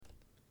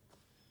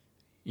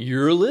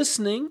You're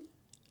listening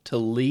to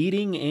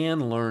Leading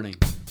and Learning.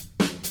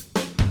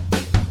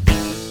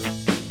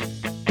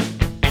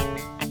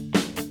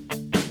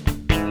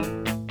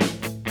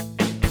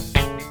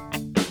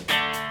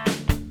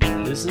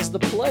 This is the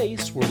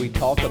place where we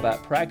talk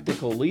about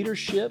practical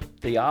leadership,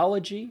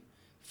 theology,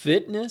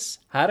 fitness,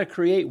 how to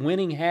create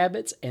winning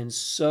habits, and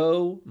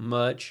so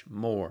much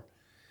more.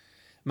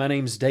 My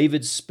name's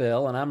David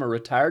Spell, and I'm a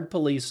retired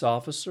police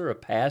officer, a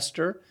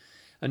pastor,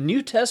 a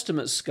New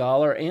Testament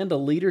scholar, and a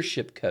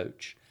leadership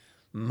coach.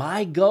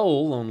 My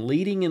goal on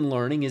Leading and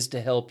Learning is to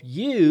help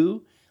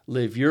you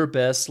live your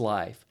best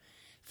life.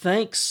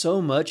 Thanks so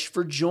much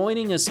for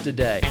joining us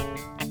today.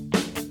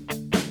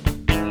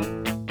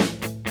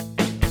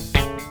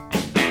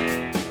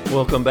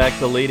 Welcome back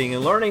to Leading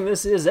and Learning.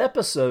 This is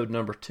episode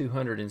number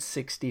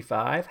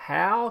 265.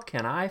 How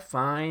can I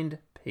find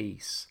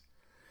peace?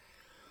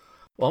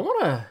 Well, I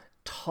want to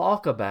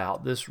talk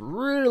about this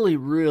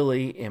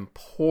really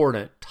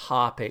important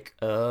topic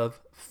of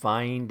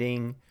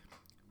finding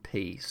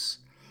peace.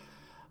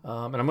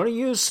 And I'm going to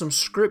use some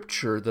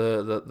scripture.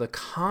 The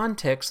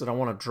context that I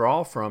want to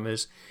draw from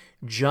is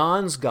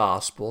John's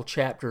Gospel,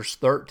 chapters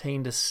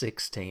 13 to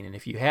 16. And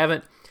if you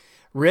haven't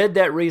read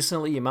that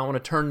recently, you might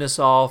want to turn this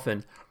off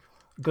and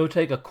go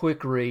take a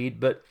quick read.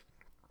 But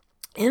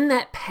in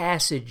that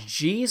passage,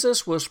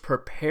 Jesus was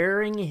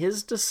preparing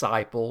his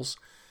disciples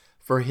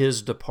for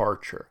his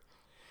departure.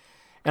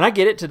 And I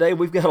get it, today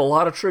we've got a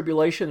lot of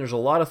tribulation. There's a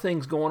lot of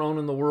things going on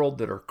in the world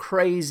that are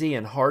crazy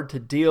and hard to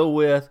deal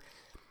with.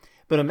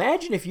 But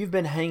imagine if you've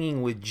been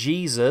hanging with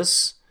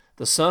Jesus,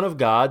 the Son of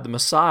God, the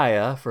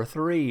Messiah, for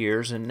 3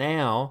 years, and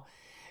now,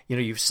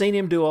 you've seen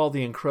him do all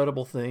the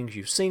incredible things.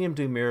 You've seen him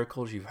do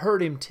miracles. You've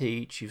heard him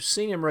teach. You've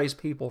seen him raise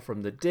people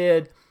from the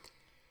dead.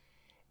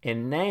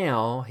 And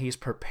now he's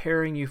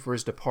preparing you for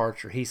his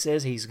departure. He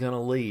says he's going to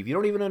leave. You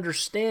don't even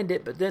understand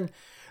it, but then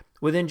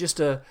within just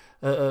a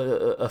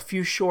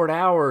few short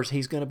hours,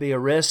 he's going to be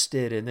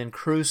arrested and then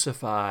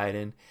crucified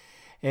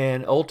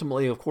and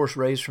ultimately, of course,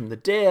 raised from the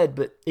dead.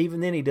 But even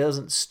then, he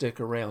doesn't stick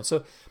around.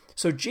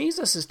 So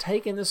Jesus has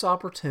taken this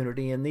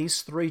opportunity in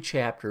these 3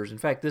 chapters. In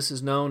fact, this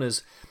is known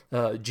as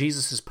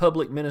Jesus'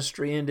 public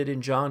ministry ended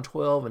in John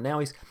 12, and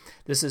now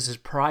this is his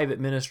private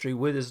ministry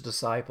with his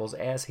disciples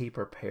as he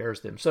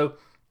prepares them. So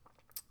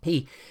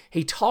he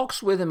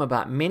talks with them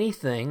about many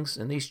things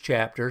in these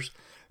chapters,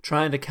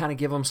 trying to kind of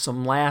give them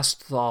some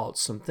last thoughts,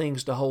 some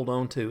things to hold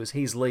on to as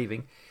he's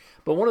leaving.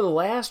 But one of the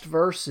last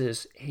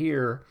verses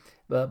here,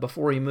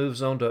 before he moves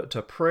on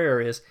to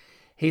prayer, is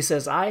he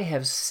says, I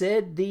have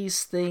said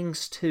these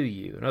things to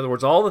you. In other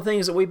words, all the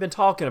things that we've been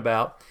talking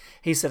about,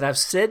 he said, I've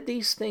said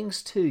these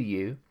things to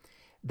you,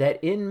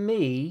 that in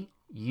me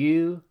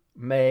you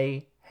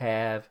may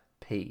have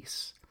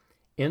peace.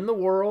 In the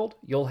world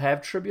you'll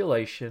have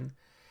tribulation,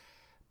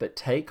 but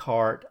take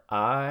heart,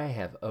 I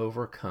have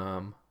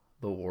overcome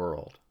the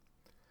world.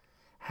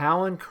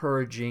 How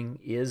encouraging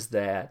is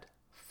that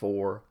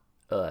for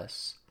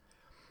us?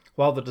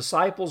 While the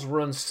disciples were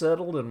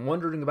unsettled and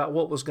wondering about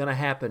what was going to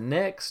happen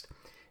next,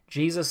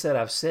 Jesus said,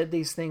 I've said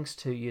these things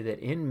to you that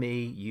in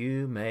me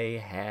you may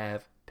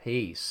have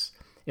peace.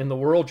 In the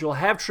world you'll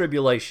have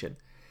tribulation,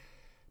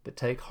 but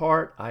take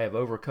heart, I have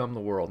overcome the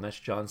world. And that's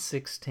John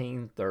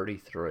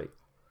 16:33.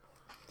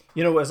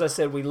 As I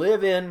said, we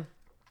live in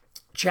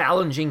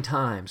challenging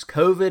times.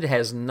 COVID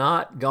has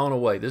not gone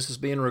away. This is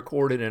being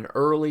recorded in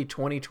early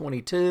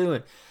 2022,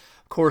 and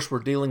of course we're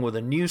dealing with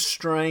a new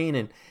strain,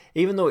 and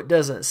even though it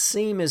doesn't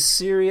seem as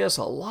serious,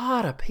 a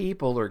lot of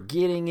people are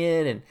getting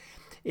it, and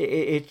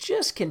it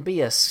just can be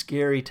a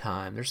scary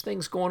time. There's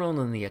things going on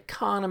in the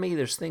economy,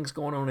 there's things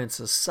going on in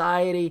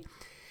society.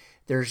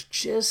 There's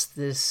just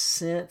this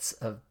sense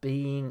of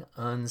being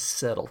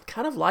unsettled,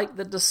 kind of like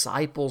the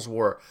disciples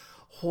were.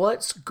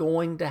 What's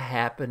going to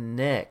happen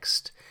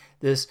next?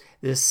 This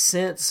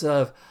sense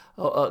of,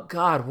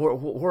 God,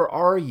 where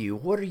are you?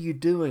 What are you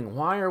doing?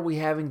 Why are we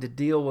having to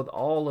deal with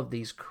all of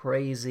these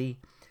crazy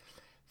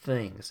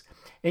things?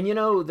 And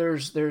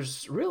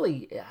there's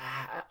really,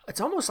 it's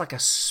almost like a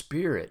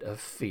spirit of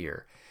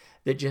fear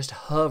that just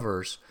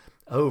hovers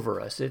over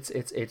us.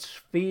 It's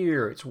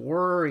fear, it's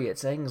worry,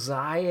 it's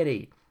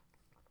anxiety.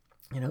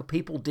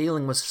 People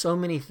dealing with so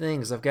many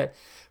things. I've got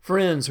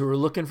friends who are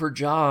looking for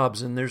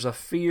jobs, and there's a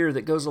fear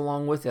that goes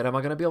along with it. Am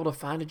I going to be able to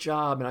find a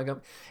job? And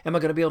am I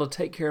going to be able to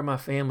take care of my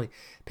family?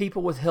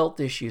 People with health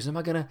issues. Am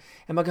I going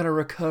to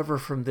recover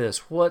from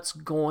this? What's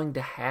going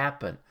to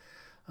happen?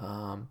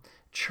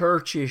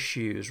 Church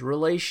issues,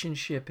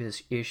 relationship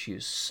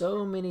issues,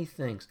 so many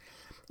things.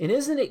 And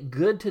isn't it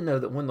good to know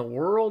that when the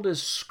world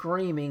is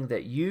screaming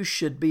that you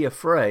should be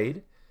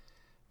afraid,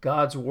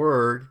 God's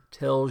Word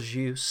tells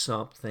you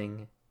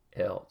something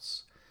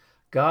else.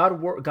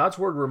 God's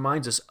Word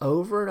reminds us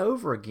over and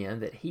over again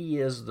that He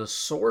is the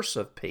source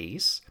of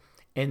peace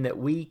and that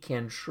we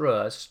can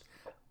trust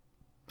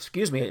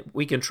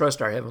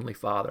our Heavenly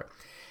Father.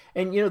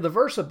 And the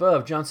verse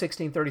above, John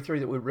 16:33,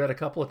 that we read a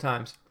couple of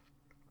times,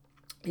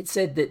 it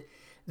said that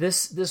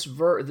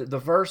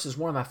the verse is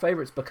one of my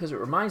favorites because it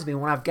reminds me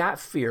when I've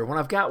got fear, when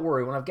I've got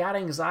worry, when I've got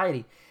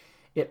anxiety,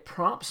 it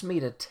prompts me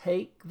to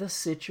take the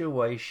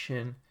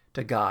situation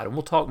to God. And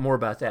we'll talk more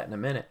about that in a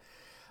minute.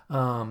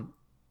 And,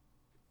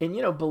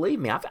 believe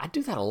me, I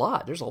do that a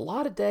lot. There's a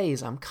lot of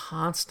days I'm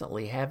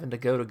constantly having to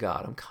go to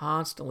God. I'm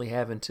constantly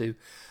having to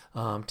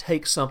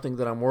take something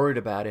that I'm worried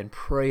about and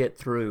pray it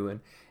through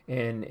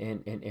and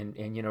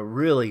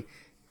really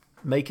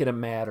make it a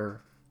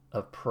matter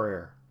of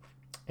prayer.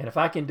 And if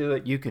I can do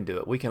it, you can do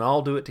it. We can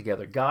all do it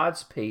together.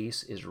 God's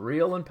peace is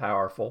real and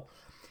powerful,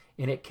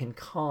 and it can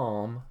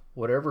calm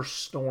whatever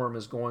storm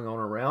is going on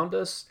around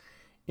us,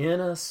 in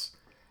us,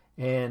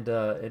 and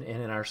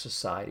in our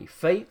society.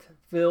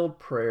 Faith-filled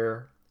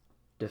prayer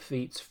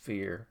defeats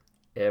fear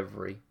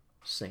every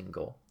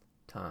single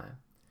time.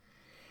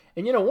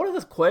 And one of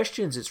the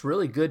questions it's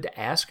really good to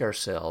ask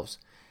ourselves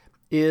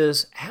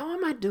is, how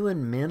am I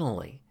doing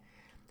mentally?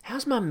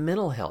 How's my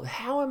mental health?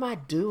 How am I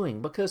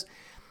doing? Because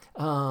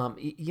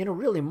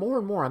really more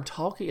and more I'm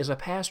talking, as a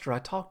pastor, I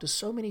talk to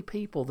so many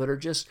people that are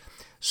just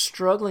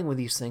struggling with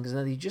these things,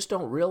 and they just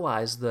don't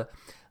realize the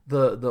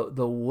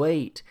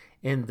weight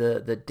and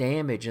the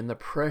damage and the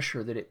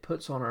pressure that it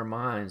puts on our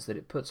minds, that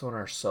it puts on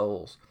our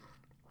souls.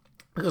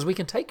 Because we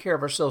can take care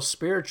of ourselves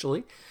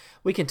spiritually,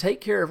 we can take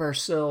care of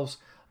ourselves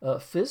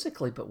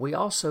physically, but we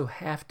also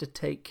have to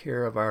take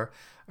care of our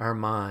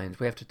minds.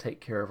 We have to take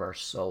care of our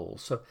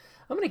souls. So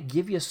I'm going to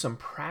give you some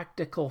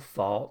practical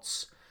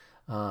thoughts,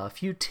 a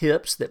few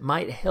tips that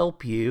might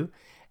help you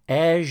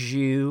as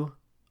you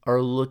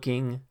are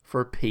looking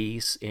for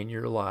peace in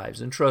your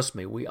lives. And trust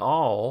me, we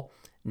all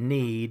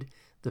need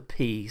the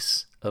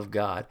peace of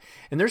God.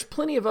 And there's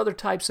plenty of other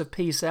types of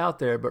peace out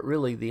there, but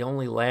really the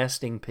only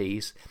lasting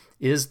peace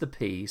is the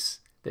peace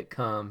that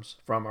comes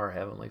from our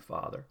Heavenly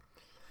Father.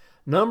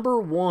 Number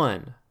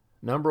one,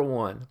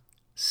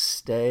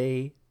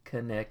 stay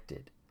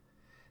connected.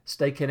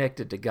 Stay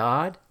connected to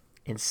God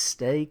and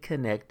stay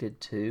connected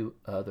to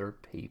other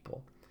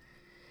people.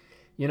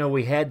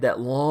 We had that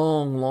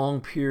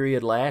long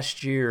period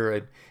last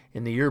year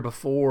and the year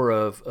before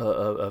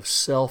of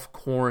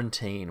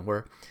self-quarantine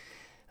where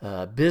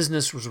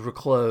businesses were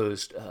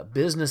closed,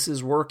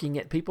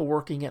 people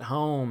working at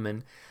home,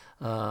 and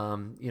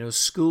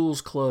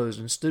schools closed,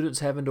 and students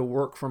having to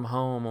work from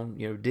home,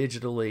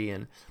 digitally,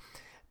 and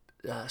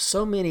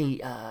so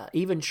many,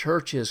 even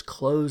churches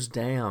closed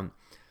down.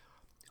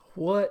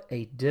 What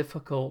a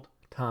difficult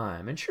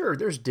time. And sure,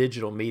 there's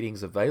digital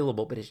meetings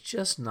available, but it's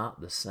just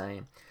not the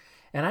same.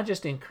 And I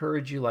just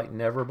encourage you like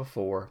never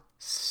before,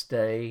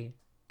 stay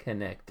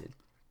connected.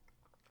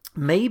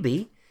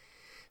 Maybe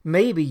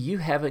you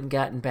haven't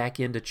gotten back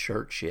into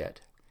church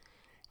yet.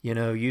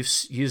 You've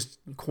used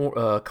the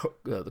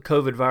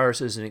COVID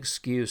virus as an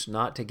excuse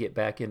not to get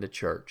back into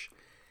church.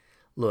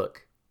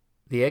 Look,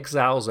 the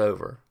exile's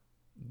over.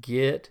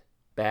 Get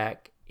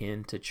back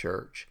into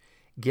church.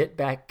 Get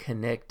back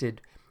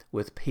connected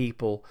with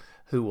people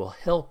who will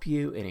help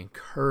you and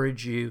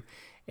encourage you,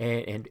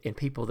 and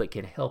people that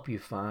can help you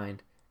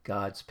find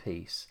God's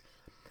peace.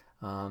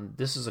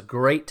 This is a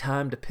great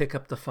time to pick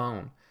up the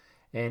phone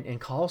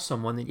and call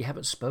someone that you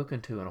haven't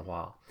spoken to in a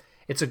while.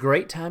 It's a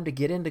great time to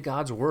get into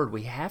God's Word.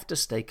 We have to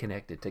stay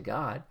connected to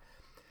God.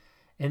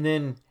 And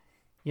then,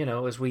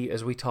 as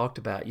we talked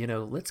about,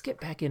 let's get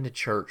back into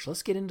church.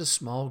 Let's get into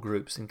small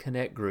groups and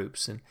connect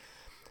groups. And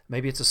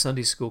maybe it's a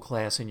Sunday school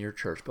class in your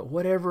church. But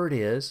whatever it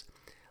is,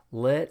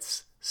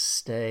 let's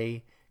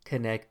stay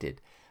connected.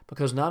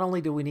 Because not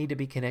only do we need to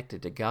be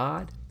connected to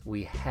God,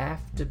 we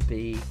have to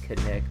be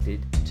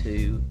connected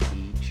to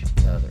each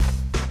other.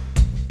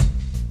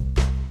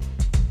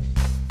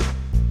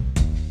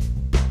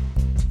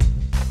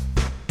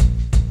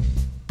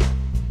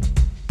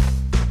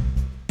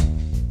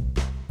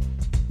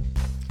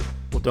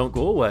 Don't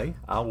go away.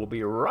 I will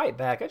be right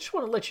back. I just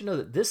want to let you know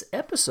that this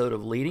episode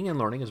of Leading and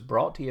Learning is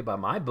brought to you by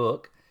my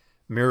book,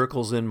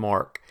 Miracles in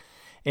Mark.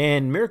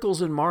 And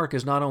Miracles in Mark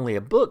is not only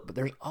a book, but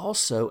there's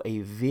also a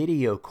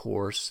video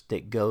course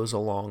that goes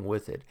along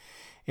with it.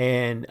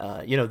 And,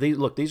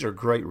 these are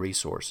great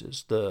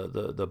resources.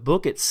 The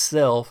book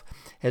itself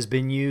has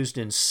been used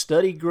in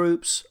study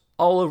groups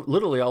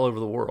literally all over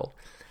the world.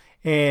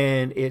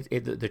 And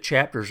the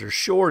chapters are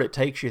short. It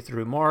takes you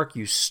through Mark.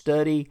 You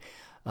study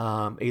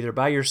either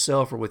by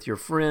yourself or with your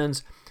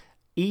friends,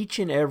 each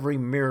and every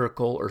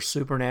miracle or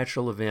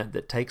supernatural event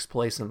that takes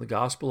place in the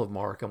Gospel of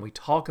Mark, and we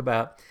talk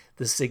about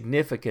the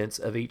significance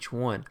of each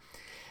one.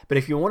 But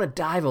if you want to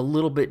dive a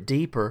little bit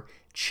deeper,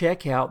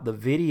 check out the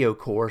video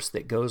course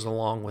that goes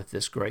along with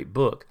this great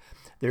book.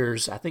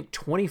 There's, I think,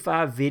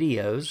 25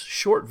 videos,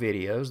 short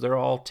videos, they're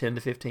all 10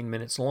 to 15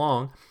 minutes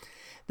long,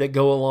 that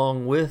go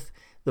along with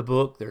the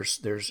book.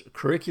 There's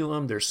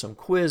curriculum, there's some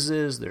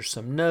quizzes, there's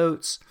some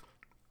notes.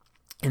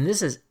 And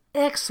this is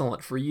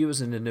excellent for you as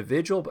an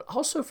individual, but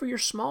also for your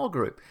small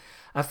group.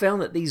 I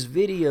found that these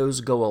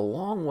videos go a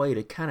long way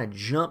to kind of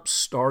jump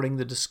starting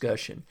the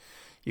discussion.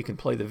 You can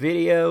play the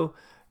video,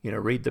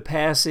 read the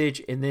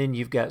passage, and then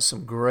you've got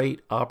some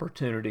great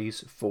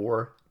opportunities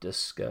for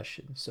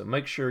discussion. So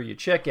make sure you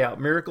check out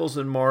Miracles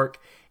in Mark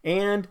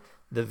and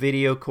the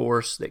video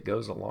course that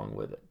goes along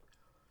with it.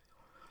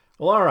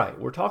 Well, all right,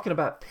 we're talking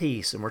about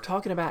peace, and we're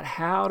talking about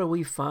how do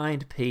we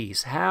find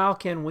peace? How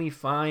can we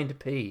find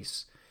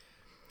peace?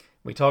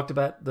 We talked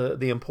about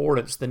the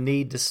importance, the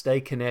need to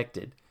stay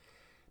connected.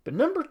 But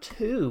number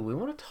two, we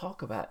want to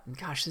talk about, and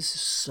gosh, this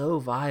is so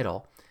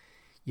vital.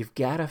 You've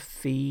got to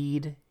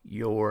feed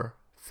your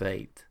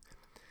faith.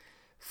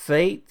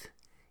 Faith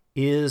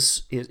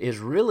is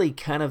really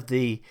kind of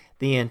the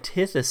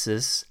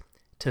antithesis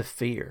to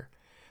fear.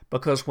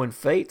 Because when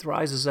faith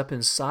rises up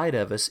inside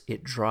of us,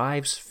 it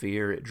drives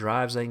fear, it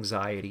drives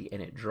anxiety,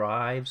 and it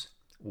drives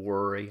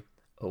worry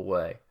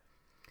away.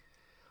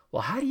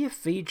 Well, how do you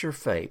feed your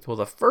faith? Well,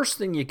 the first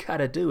thing you got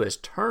to do is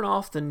turn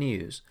off the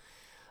news.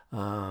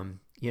 The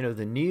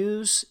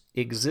news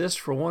exists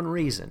for one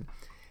reason,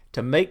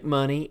 to make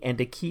money and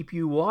to keep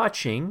you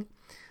watching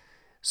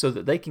so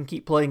that they can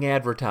keep playing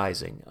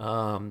advertising.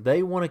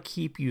 They want to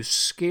keep you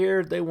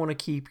scared. They want to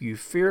keep you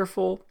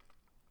fearful.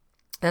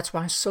 That's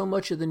why so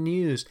much of the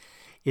news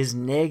is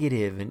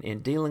negative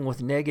and dealing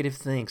with negative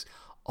things.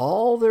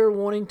 All they're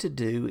wanting to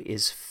do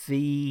is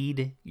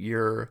feed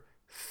your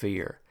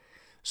fear.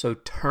 So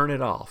turn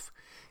it off.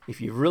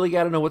 If you've really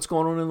got to know what's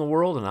going on in the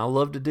world, and I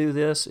love to do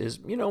this, is,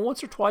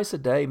 once or twice a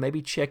day,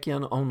 maybe check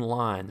in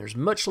online. There's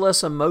much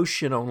less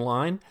emotion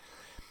online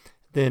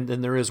than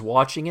there is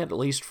watching it, at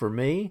least for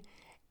me.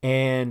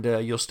 And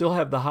you'll still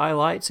have the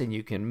highlights, and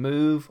you can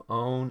move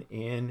on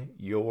in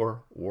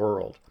your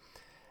world.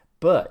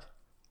 But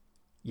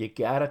you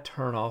got to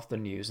turn off the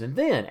news. And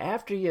then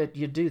after you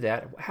do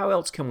that, how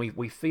else can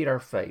we feed our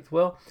faith?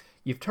 Well,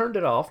 you've turned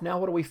it off. Now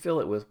what do we fill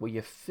it with? Well,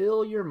 you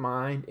fill your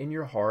mind and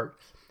your heart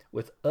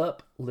with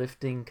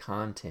uplifting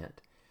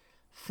content.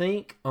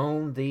 Think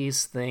on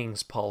these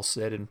things, Paul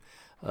said in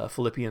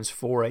Philippians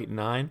 4, 8, and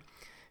 9.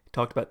 He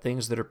talked about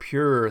things that are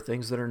pure,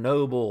 things that are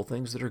noble,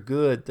 things that are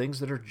good, things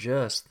that are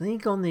just.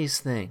 Think on these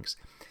things.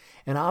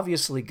 And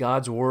obviously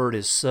God's Word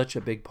is such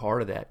a big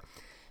part of that.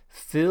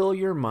 Fill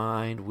your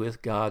mind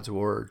with God's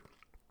Word.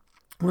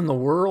 When the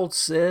world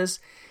says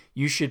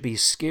you should be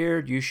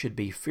scared, you should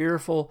be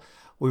fearful,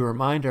 we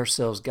remind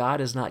ourselves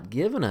God has not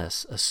given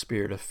us a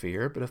spirit of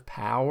fear, but of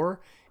power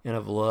and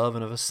of love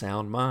and of a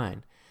sound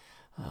mind.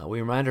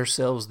 We remind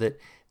ourselves that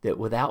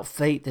without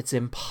faith it's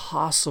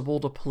impossible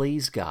to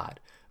please God.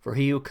 For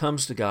he who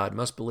comes to God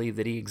must believe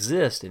that he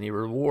exists and he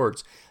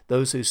rewards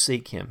those who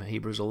seek him.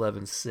 Hebrews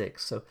 11:6.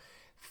 So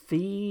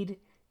feed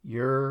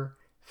your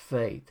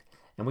faith.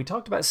 And we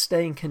talked about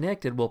staying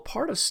connected. Well,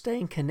 part of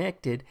staying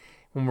connected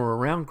when we're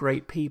around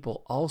great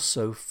people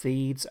also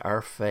feeds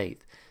our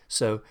faith.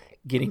 So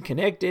getting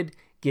connected,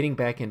 getting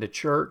back into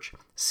church,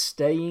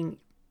 staying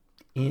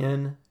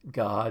in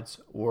God's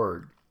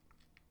Word.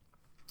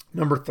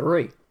 Number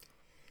 3,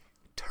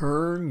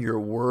 turn your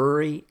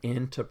worry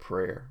into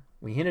prayer.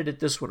 We hinted at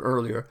this one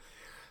earlier.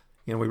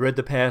 We read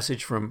the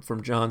passage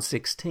from John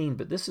 16,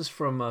 but this is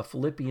from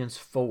Philippians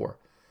 4.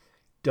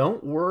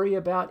 Don't worry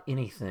about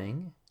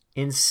anything.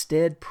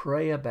 Instead,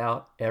 pray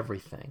about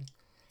everything.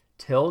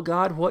 Tell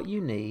God what you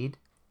need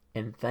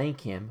and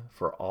thank Him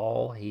for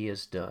all He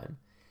has done.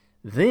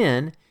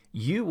 Then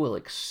you will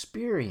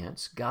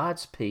experience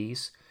God's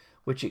peace,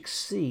 which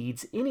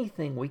exceeds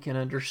anything we can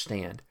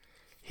understand.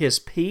 His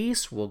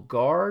peace will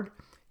guard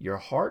your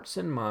hearts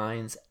and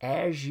minds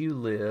as you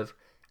live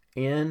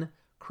in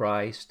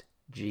Christ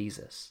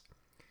Jesus.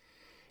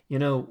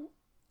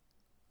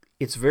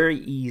 It's very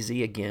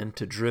easy, again,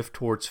 to drift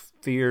towards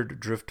fear, to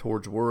drift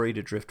towards worry,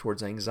 to drift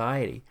towards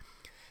anxiety.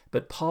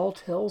 But Paul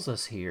tells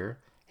us here,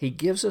 he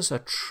gives us a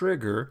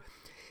trigger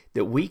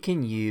that we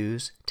can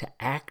use to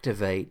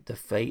activate the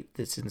faith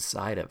that's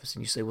inside of us.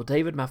 And you say, well,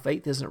 David, my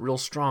faith isn't real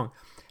strong.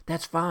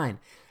 That's fine.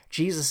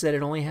 Jesus said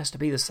it only has to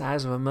be the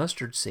size of a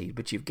mustard seed,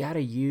 but you've got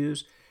to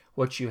use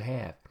what you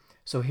have.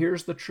 So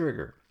here's the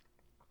trigger.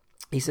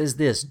 He says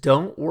this,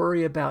 don't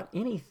worry about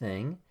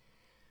anything,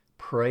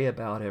 pray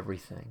about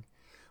everything.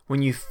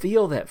 When you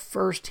feel that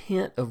first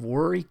hint of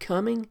worry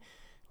coming,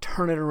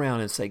 turn it around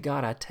and say,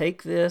 God, I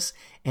take this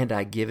and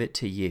I give it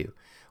to you.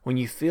 When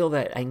you feel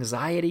that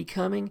anxiety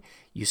coming,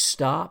 you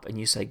stop and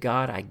you say,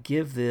 God, I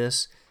give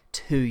this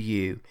to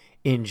you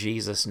in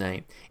Jesus'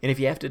 name. And if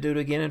you have to do it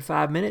again in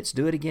 5 minutes,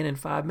 do it again in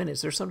 5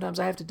 minutes. There's sometimes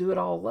I have to do it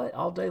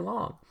all day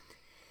long.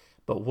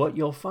 But what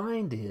you'll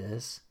find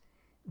is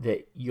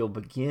that you'll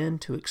begin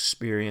to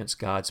experience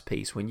God's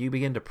peace. When you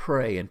begin to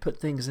pray and put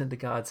things into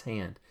God's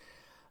hand,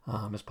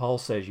 as Paul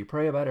says, you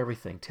pray about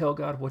everything. Tell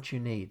God what you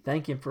need.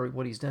 Thank Him for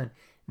what He's done.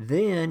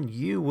 Then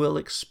you will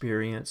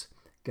experience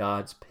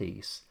God's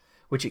peace,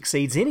 which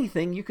exceeds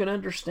anything you can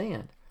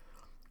understand.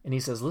 And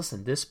he says,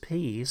 listen, this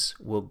peace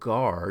will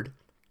guard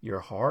your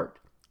heart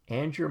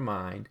and your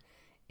mind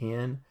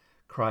in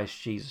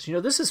Christ Jesus.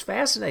 This is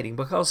fascinating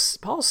because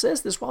Paul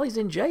says this while he's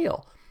in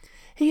jail.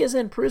 He is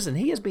in prison.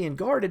 He is being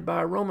guarded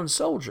by a Roman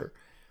soldier.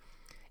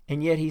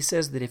 And yet he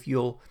says that if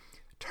you'll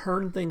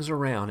turn things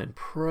around and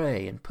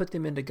pray and put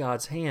them into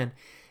God's hand,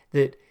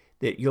 that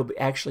you'll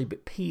actually,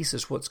 but peace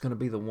is what's going to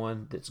be the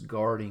one that's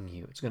guarding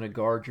you. It's going to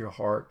guard your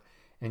heart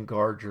and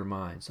guard your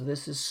mind. So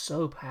this is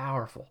so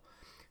powerful.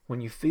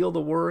 When you feel the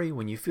worry,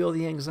 when you feel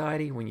the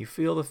anxiety, when you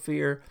feel the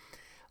fear,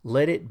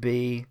 Let it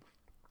be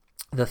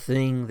the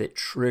thing that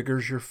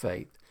triggers your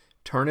faith.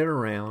 Turn it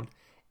around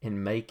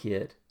and make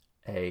it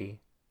a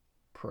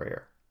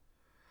prayer.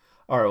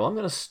 All right, well, I'm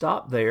going to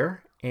stop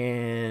there,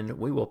 and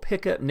we will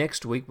pick up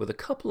next week with a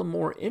couple of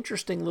more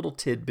interesting little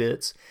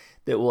tidbits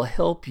that will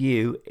help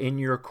you in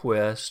your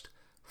quest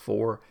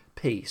for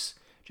peace.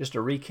 Just to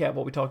recap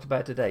what we talked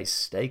about today,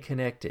 stay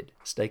connected.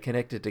 Stay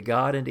connected to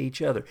God and to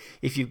each other.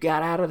 If you've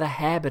got out of the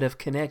habit of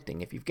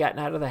connecting, if you've gotten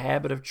out of the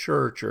habit of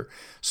church or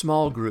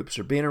small groups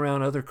or being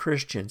around other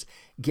Christians,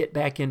 get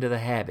back into the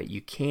habit.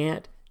 You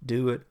can't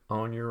do it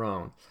on your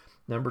own.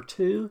 Number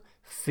 2,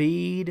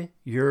 feed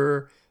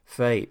your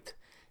faith.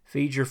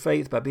 Feed your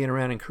faith by being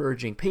around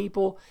encouraging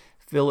people.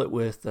 Fill it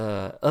with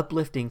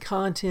uplifting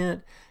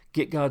content.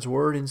 Get God's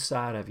Word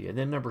inside of you. And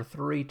then number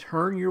 3,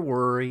 turn your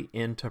worry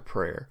into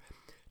prayer.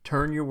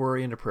 Turn your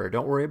worry into prayer.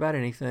 Don't worry about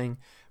anything.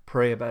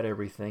 Pray about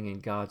everything,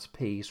 and God's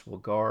peace will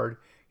guard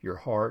your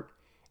heart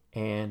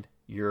and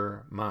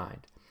your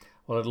mind.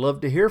 Well, I'd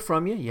love to hear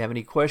from you. You have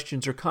any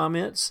questions or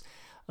comments?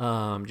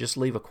 Just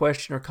leave a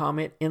question or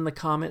comment in the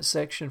comment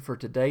section for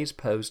today's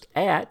post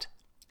at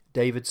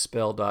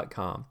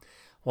davidspell.com.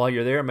 While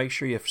you're there, make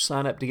sure you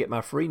sign up to get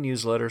my free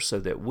newsletter so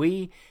that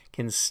we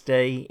can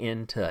stay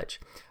in touch.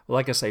 Well,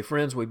 like I say,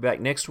 friends, we'll be back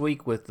next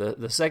week with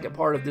the second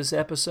part of this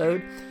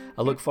episode.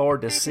 I look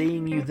forward to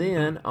seeing you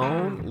then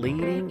on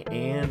Leading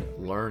and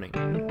Learning.